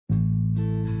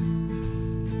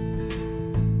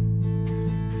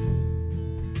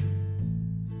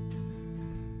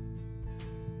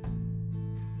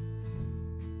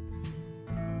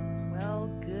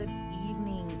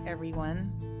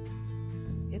everyone.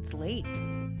 It's late,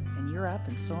 and you're up,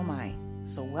 and so am I.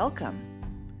 So welcome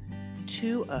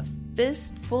to A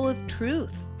Fistful of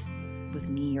Truth with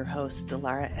me, your host,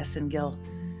 Delara Essengill.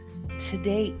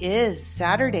 Today is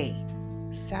Saturday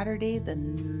the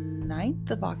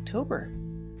 9th of October.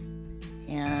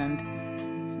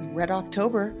 And Red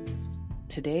October,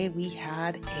 today we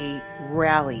had a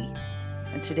rally.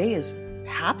 And today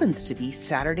happens to be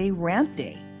Saturday Rant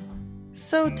Day.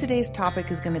 So today's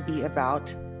topic is going to be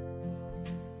about,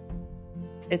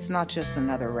 it's not just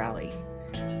another rally,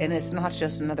 and it's not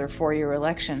just another four-year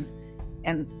election,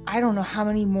 and I don't know how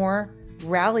many more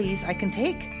rallies I can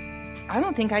take. I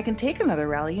don't think I can take another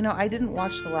rally. I didn't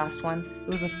watch the last one. It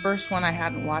was the first one I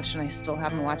hadn't watched, and I still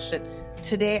haven't watched it.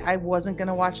 Today, I wasn't going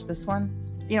to watch this one.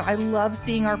 I love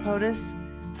seeing our POTUS,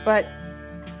 but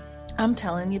I'm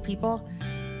telling you, people,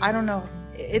 I don't know.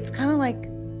 It's kind of like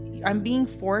I'm being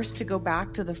forced to go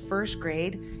back to the first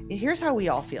grade. Here's how we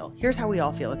all feel. Okay,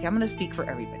 I'm going to speak for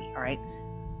everybody, all right?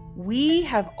 We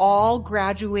have all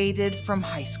graduated from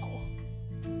high school.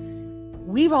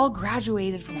 We've all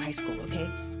graduated from high school, okay?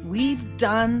 We've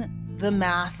done the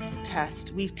math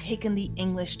test. We've taken the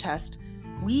English test.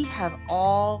 We have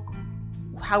all,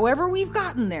 however we've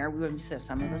gotten there,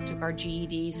 some of us took our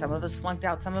GED, some of us flunked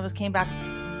out, some of us came back.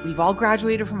 We've all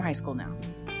graduated from high school now.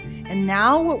 And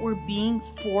now what we're being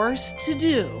forced to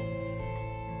do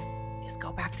is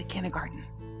go back to kindergarten.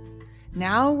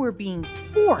 Now we're being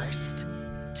forced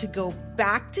to go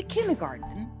back to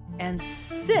kindergarten and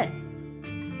sit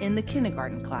in the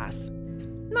kindergarten class.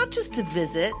 Not just to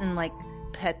visit and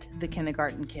pet the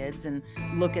kindergarten kids and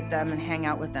look at them and hang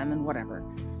out with them and whatever.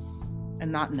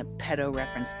 And not in a pedo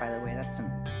reference, by the way. That's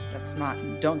not,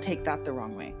 don't take that the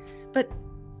wrong way. But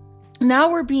now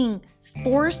we're being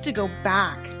forced to go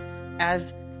back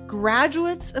as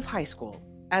graduates of high school,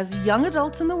 as young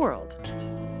adults in the world,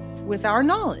 with our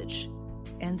knowledge,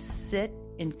 and sit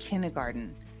in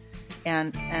kindergarten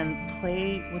and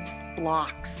play with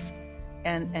blocks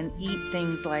and eat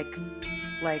things like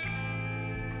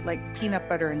peanut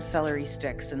butter and celery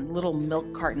sticks and little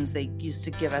milk cartons they used to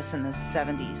give us in the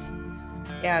 70s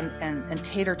and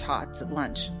tater tots at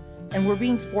lunch. And we're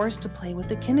being forced to play with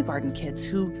the kindergarten kids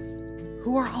who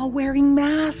are all wearing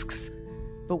masks.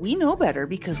 But we know better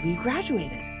because we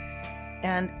graduated.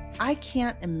 And I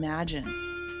can't imagine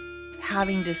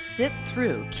having to sit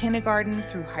through kindergarten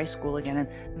through high school again. And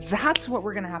that's what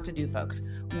we're going to have to do, folks.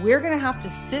 We're going to have to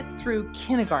sit through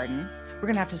kindergarten. We're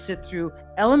going to have to sit through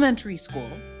elementary school,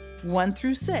 1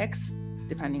 through 6,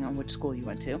 depending on which school you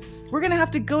went to. We're going to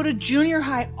have to go to junior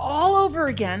high all over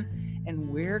again. And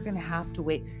we're going to have to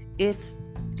wait. It's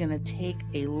going to take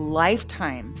a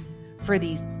lifetime for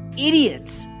these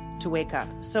idiots to wake up.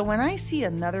 So when I see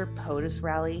another POTUS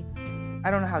rally,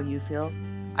 I don't know how you feel.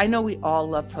 I know we all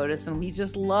love POTUS and we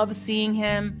just love seeing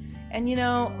him. And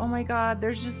oh my God,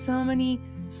 there's just so many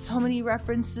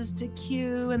references to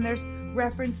Q, and there's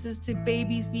references to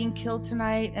babies being killed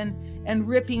tonight and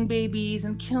ripping babies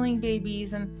and killing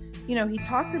babies. And he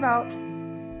talked about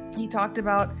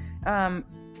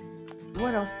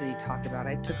what else did he talk about?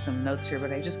 I took some notes here,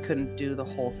 but I just couldn't do the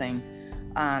whole thing.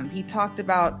 He talked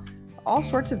about all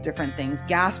sorts of different things.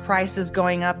 Gas prices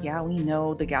going up. Yeah, we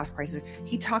know the gas prices.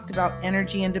 He talked about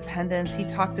energy independence. He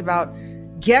talked about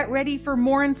get ready for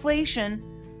more inflation.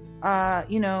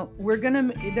 They're going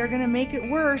to make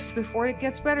it worse before it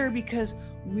gets better because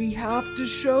we have to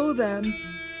show them.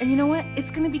 And you know what? It's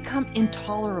going to become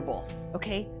intolerable.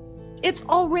 Okay. It's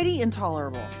already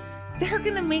intolerable. They're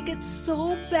going to make it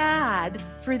so bad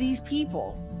for these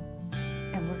people.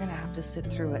 And we're going to have to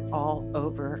sit through it all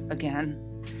over again.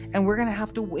 And we're going to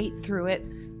have to wait through it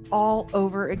all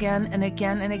over again and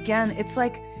again and again. It's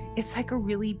like a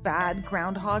really bad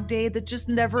Groundhog Day that just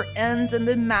never ends, and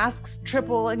the masks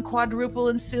triple and quadruple,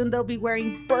 and soon they'll be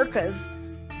wearing burqas.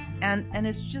 And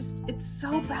it's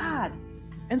so bad.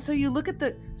 And so you look at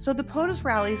the POTUS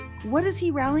rallies, what is he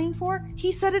rallying for?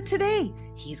 He said it today.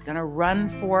 He's going to run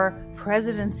for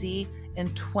presidency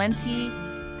in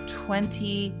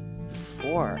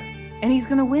 2024. And he's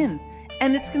going to win.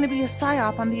 And it's going to be a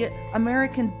psyop on the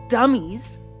American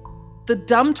dummies, the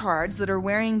dumbtards that are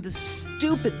wearing the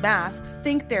stupid masks,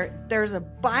 think there's a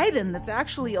Biden that's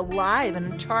actually alive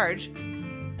and in charge.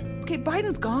 Okay,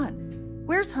 Biden's gone.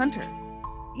 Where's Hunter?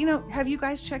 Have you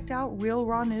guys checked out Real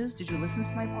Raw News? Did you listen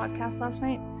to my podcast last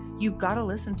night? You've got to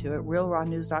listen to it,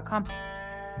 realrawnews.com.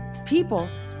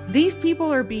 These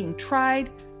people are being tried,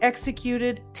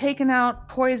 executed, taken out,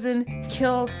 poisoned,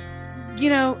 killed.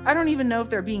 I don't even know if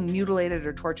they're being mutilated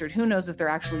or tortured. Who knows if there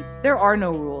are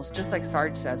no rules, just like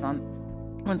Sarge says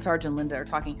on when Sarge and Linda are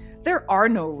talking, there are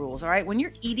no rules, all right? When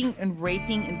you're eating and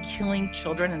raping and killing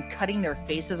children and cutting their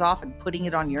faces off and putting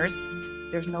it on yours,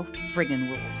 there's no friggin'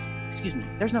 rules. Excuse me,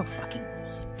 there's no fucking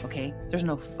rules, okay? There's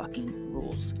no fucking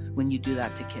rules when you do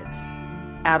that to kids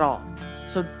at all.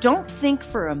 So don't think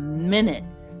for a minute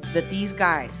that these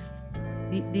guys,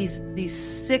 these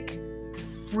sick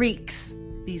freaks,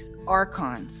 these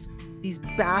archons, these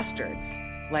bastards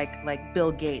like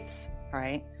Bill Gates, all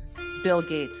right? Bill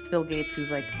Gates,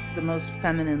 who's like the most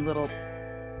feminine little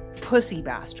pussy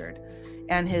bastard,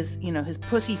 and his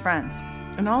pussy friends,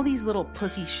 and all these little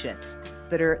pussy shits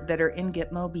that are in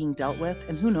Gitmo being dealt with,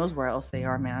 and who knows where else they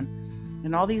are, man.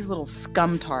 And all these little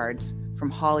scumtards from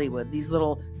Hollywood, these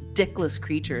little dickless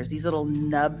creatures, these little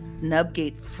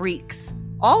nubgate freaks,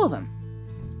 all of them,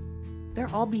 they're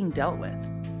all being dealt with.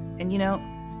 And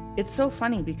it's so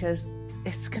funny because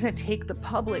it's going to take the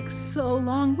public so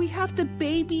long. We have to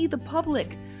baby the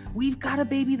public. We've got to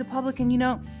baby the public. And,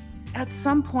 at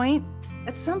some point,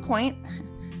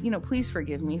 please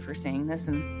forgive me for saying this.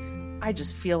 And I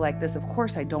just feel like this. Of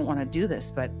course, I don't want to do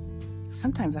this, but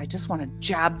sometimes I just want to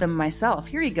jab them myself.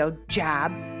 Here you go,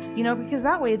 jab, because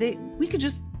that way we could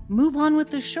just move on with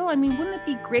the show. I mean, wouldn't it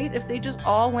be great if they just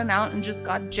all went out and just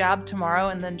got jabbed tomorrow,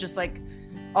 and then just like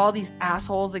all these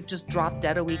assholes like just drop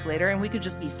dead a week later, and we could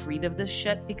just be freed of this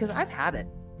shit? Because I've had it.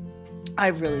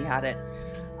 I've really had it.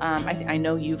 I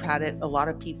know you've had it. A lot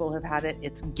of people have had it.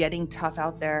 It's getting tough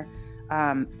out there.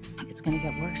 It's going to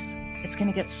get worse. It's going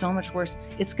to get so much worse.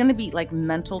 It's going to be like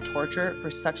mental torture for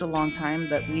such a long time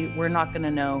that we're not going to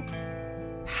know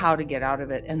how to get out of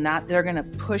it. And that they're going to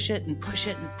push it and push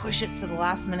it and push it to the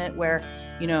last minute where,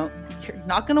 you're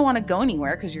not going to want to go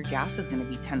anywhere because your gas is going to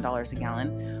be $10 a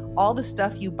gallon. All the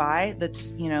stuff you buy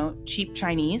that's, cheap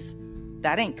Chinese,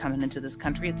 that ain't coming into this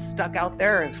country. It's stuck out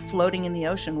there floating in the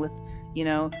ocean with,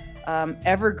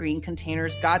 evergreen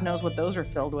containers. God knows what those are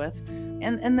filled with.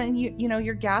 And then,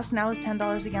 your gas now is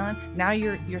 $10 a gallon. Now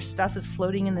your stuff is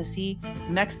floating in the sea.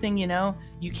 Next thing you know,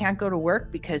 you can't go to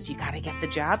work because you got to get the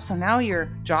jab. So now you're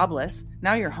jobless.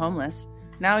 Now you're homeless.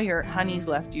 Now your honey's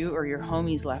left you or your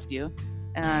homies left you.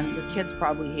 And your kids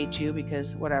probably hate you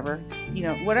because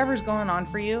whatever's going on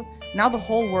for you. Now the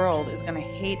whole world is going to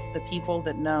hate the people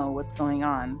that know what's going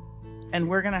on. And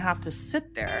we're going to have to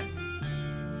sit there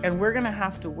and we're going to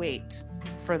have to wait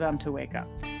for them to wake up.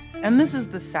 And this is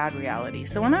the sad reality.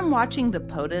 So when I'm watching the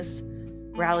POTUS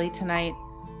rally tonight,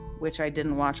 which I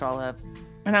didn't watch all of,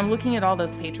 and I'm looking at all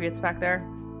those patriots back there,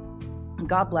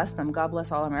 God bless them. God bless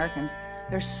all Americans.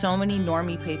 There's so many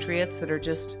normie patriots that are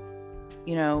just,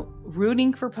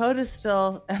 rooting for POTUS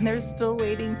still, and they're still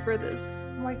waiting for this.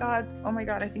 Oh my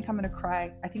God. I think I'm going to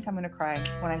cry.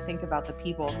 When I think about the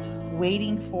people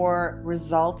waiting for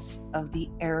results of the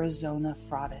Arizona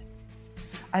fraud.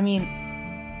 I mean,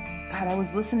 God, I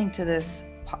was listening to this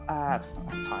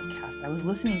podcast. I was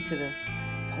listening to this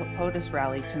POTUS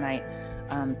rally tonight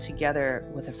together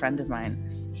with a friend of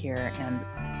mine here. And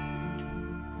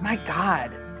my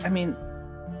God, I mean,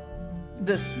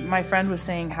 my friend was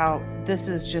saying how this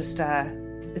is just,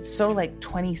 it's so like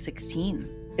 2016.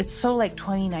 It's so like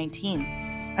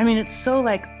 2019. I mean, it's so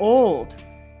like old.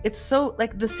 It's so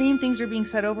like the same things are being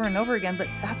said over and over again, but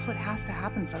that's what has to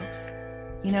happen, folks.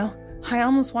 I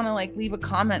almost want to like leave a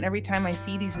comment every time I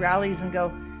see these rallies and go,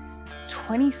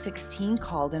 2016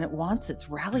 called and it wants its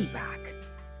rally back.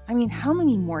 I mean, how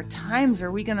many more times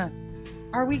are we going to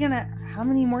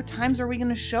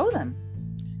show them?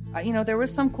 There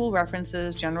was some cool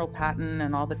references, General Patton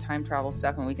and all the time travel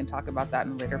stuff, and we can talk about that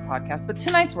in a later podcast. But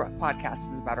tonight's podcast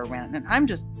is about a rant, and I'm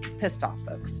just pissed off,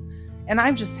 folks. And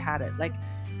I've just had it. Like,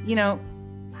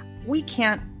 we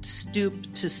can't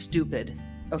stoop to stupid,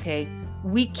 okay?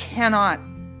 We cannot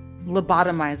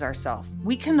lobotomize ourselves.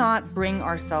 We cannot bring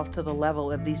ourselves to the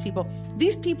level of these people.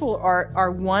 These people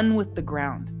are one with the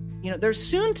ground. They're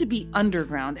soon to be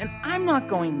underground, and I'm not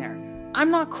going there. I'm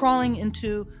not crawling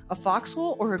into a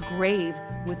foxhole or a grave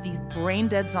with these brain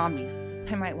dead zombies.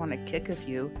 I might want to kick a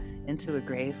few into a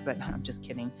grave, but I'm just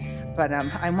kidding. But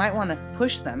I might want to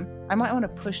push them.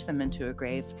 Into a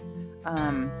grave.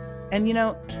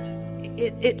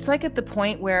 It's like at the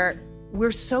point where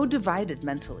we're so divided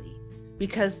mentally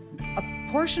because a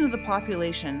portion of the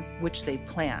population, which they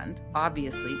planned,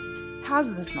 obviously,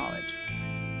 has this knowledge.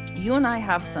 You and I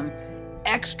have some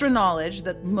extra knowledge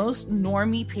that most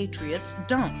normie patriots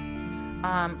don't,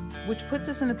 which puts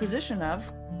us in a position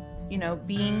of,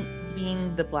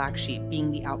 being the black sheep,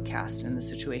 being the outcast in the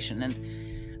situation.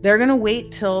 And they're going to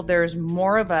wait till there's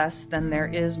more of us than there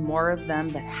is more of them.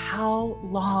 But how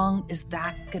long is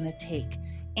that going to take?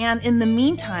 And in the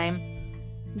meantime,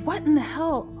 what in the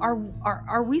hell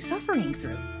are we suffering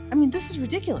through? I mean, this is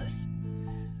ridiculous.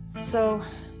 So,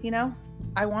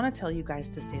 I want to tell you guys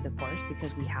to stay the course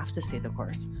because we have to stay the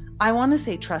course. I want to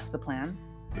say trust the plan,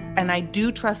 and I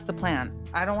do trust the plan.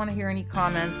 I don't want to hear any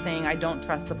comments saying I don't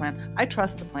trust the plan. I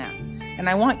trust the plan, and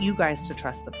I want you guys to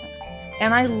trust the plan.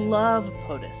 And I love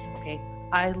POTUS, okay?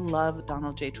 I love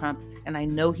Donald J. Trump, and I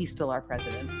know he's still our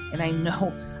president. And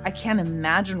I can't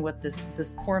imagine what this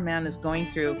poor man is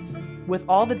going through with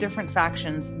all the different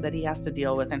factions that he has to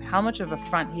deal with and how much of a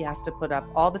front he has to put up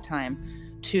all the time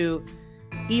to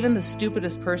even the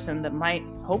stupidest person that might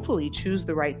hopefully choose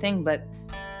the right thing. But,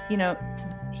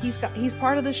 he's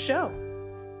part of this show.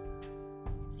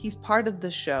 He's part of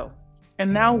this show.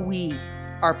 And now we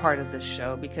are part of this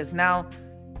show because now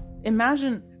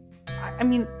imagine,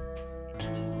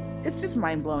 it's just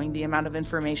mind-blowing the amount of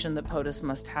information that POTUS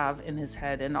must have in his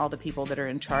head and all the people that are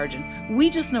in charge. And we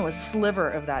just know a sliver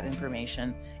of that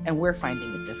information, and we're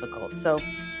finding it difficult. So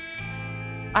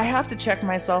I have to check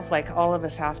myself like all of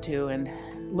us have to, and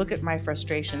look at my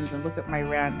frustrations and look at my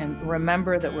rant and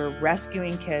remember that we're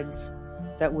rescuing kids,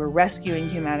 that we're rescuing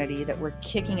humanity, that we're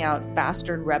kicking out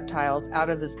bastard reptiles out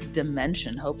of this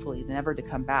dimension, hopefully never to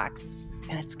come back.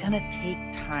 And it's going to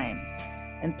take time.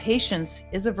 And patience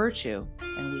is a virtue,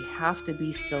 and we have to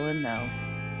be still and know,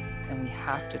 and we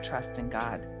have to trust in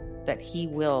God that He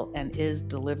will and is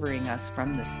delivering us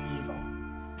from this evil.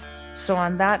 So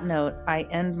on that note, I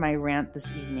end my rant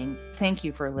this evening. Thank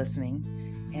you for listening,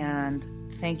 and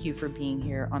thank you for being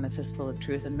here on A Fistful of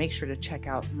Truth. And make sure to check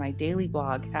out my daily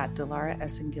blog at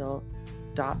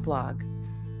delaraessengill.blog.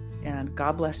 And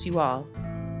God bless you all.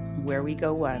 Where we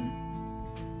go one,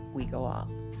 we go all.